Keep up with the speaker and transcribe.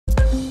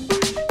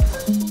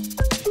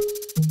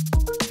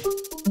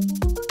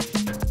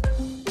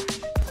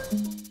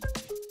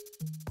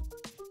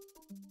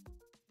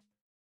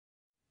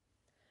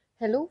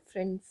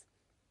friends.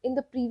 In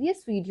the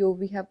previous video,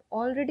 we have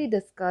already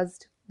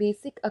discussed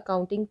basic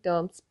accounting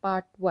terms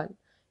part 1.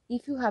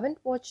 If you haven't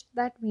watched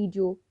that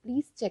video,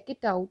 please check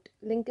it out.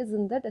 Link is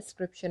in the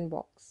description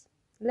box.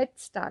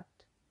 Let's start.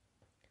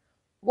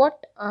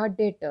 What are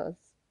debtors?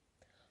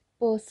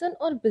 Person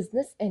or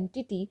business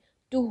entity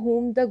to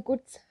whom the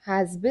goods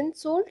has been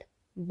sold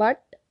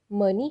but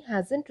money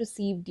hasn't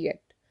received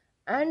yet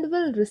and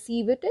will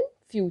receive it in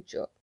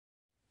future.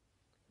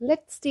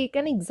 Let's take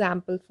an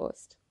example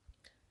first.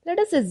 Let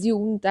us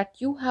assume that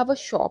you have a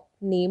shop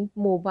named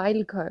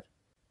Mobile Ghar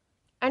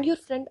and your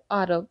friend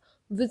Arav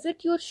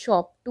visit your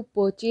shop to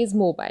purchase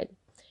mobile.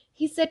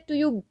 He said to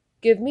you,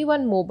 give me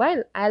one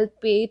mobile, I'll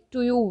pay it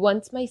to you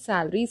once my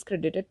salary is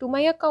credited to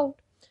my account.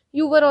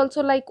 You were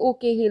also like,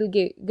 okay, he'll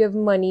give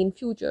money in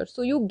future.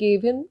 So you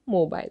gave him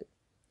mobile,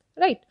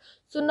 right?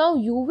 So now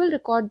you will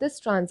record this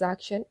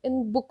transaction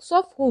in books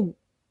of whom?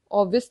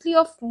 Obviously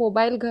of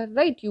Mobile Ghar,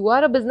 right? You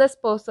are a business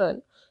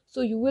person.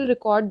 So you will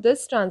record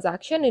this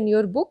transaction in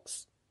your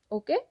books,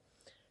 okay?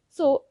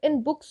 So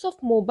in books of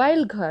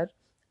Mobile Ghar,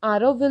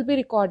 Arav will be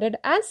recorded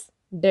as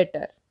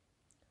debtor,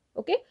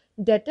 okay?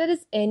 Debtor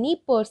is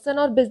any person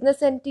or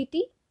business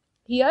entity.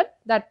 Here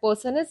that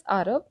person is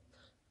Arav,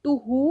 to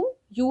whom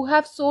you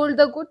have sold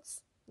the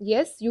goods.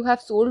 Yes, you have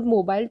sold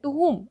mobile to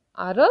whom?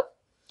 Arav,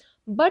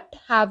 but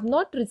have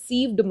not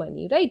received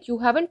money, right? You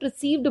haven't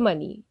received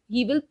money.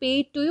 He will pay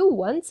it to you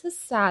once his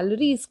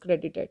salary is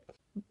credited,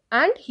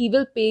 and he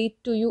will pay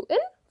it to you in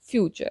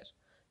future.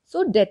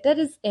 So debtor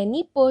is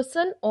any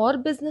person or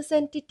business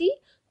entity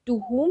to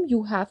whom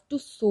you have to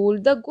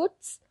sold the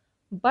goods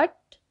but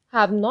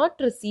have not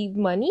received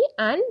money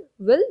and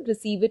will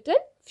receive it in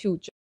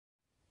future.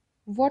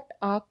 What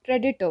are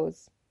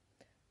creditors?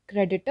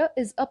 Creditor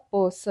is a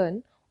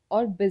person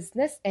or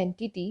business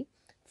entity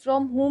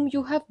from whom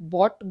you have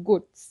bought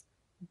goods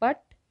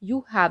but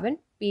you haven't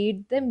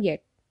paid them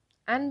yet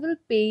and will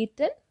pay it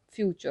in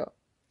future.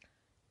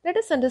 Let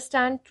us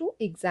understand through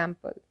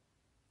example.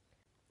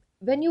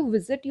 When you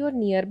visit your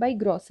nearby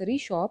grocery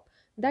shop,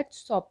 that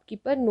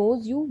shopkeeper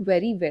knows you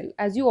very well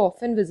as you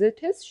often visit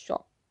his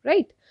shop,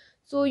 right?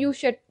 So you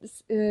said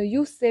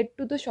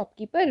to the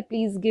shopkeeper,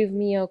 please give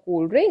me a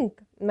cold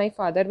drink. My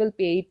father will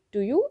pay it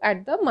to you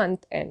at the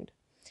month end.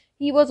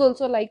 He was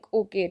also like,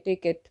 okay,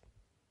 take it.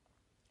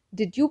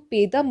 Did you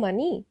pay the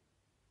money?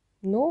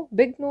 No,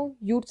 big no.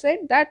 You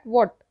said that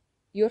what?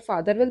 Your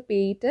father will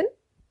pay it in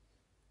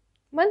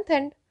month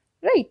end,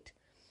 right?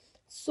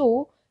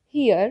 So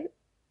here,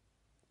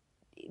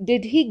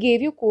 did he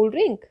give you cold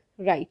drink?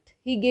 Right.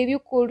 He gave you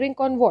cold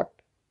drink on what?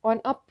 On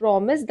a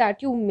promise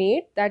that you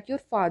made that your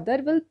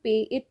father will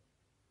pay it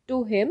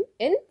to him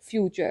in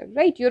future,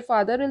 right? Your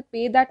father will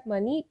pay that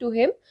money to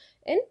him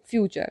in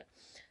future.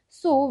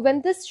 So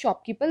when this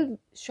shopkeeper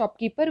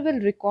will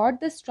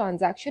record this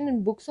transaction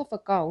in books of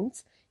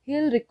accounts,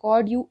 he'll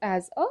record you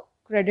as a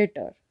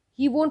creditor.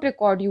 He won't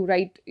record you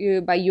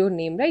by your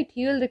name, right?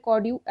 He will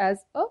record you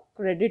as a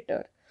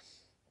creditor.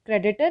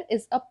 Creditor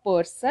is a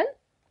person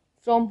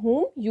from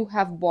whom you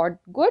have bought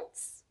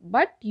goods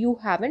but you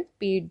haven't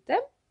paid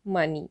them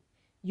money.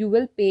 You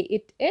will pay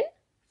it in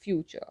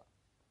future.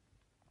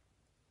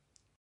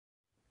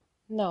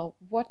 Now,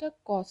 what are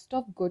cost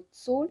of goods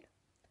sold?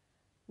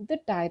 The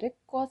direct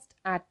cost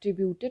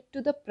attributed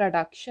to the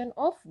production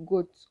of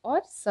goods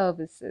or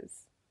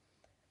services.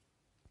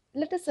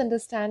 Let us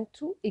understand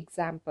through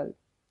example.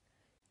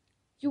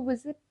 You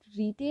visit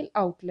retail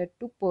outlet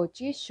to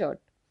purchase shirt.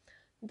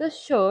 The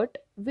shirt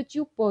which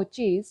you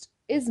purchased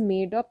is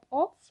made up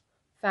of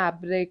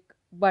fabric,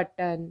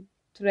 button,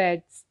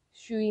 threads,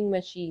 sewing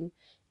machine.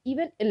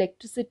 Even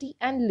electricity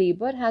and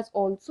labor has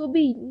also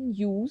been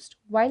used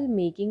while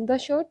making the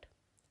shirt,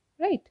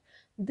 right?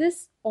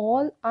 This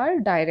all are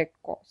direct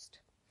cost,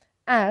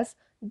 as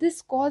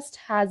this cost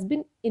has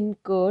been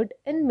incurred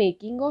in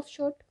making of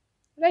shirt,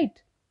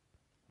 right?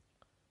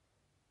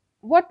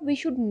 What we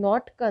should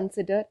not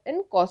consider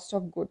in cost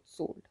of goods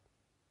sold?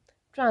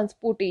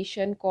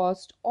 Transportation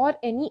cost or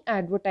any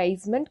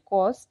advertisement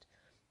cost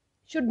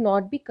should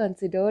not be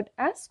considered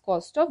as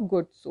cost of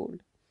goods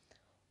sold.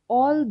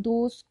 All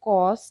those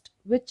costs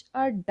which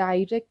are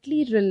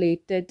directly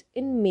related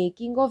in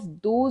making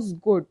of those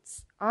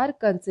goods are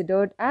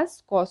considered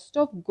as cost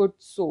of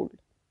goods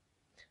sold,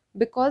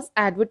 because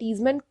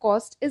advertisement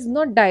cost is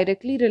not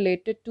directly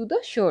related to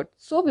the shirt,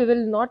 so we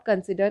will not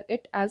consider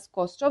it as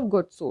cost of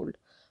goods sold.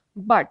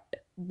 But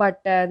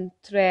button,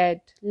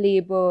 thread,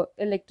 labor,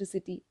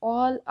 electricity,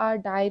 all are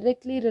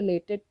directly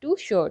related to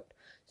shirt,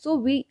 so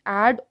we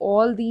add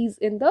all these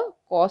in the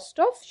cost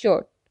of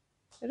shirt,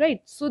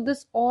 right? So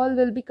this all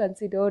will be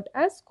considered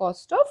as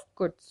cost of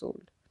goods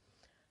sold.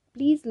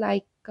 Please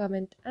like,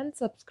 comment and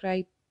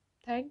subscribe.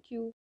 Thank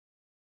you.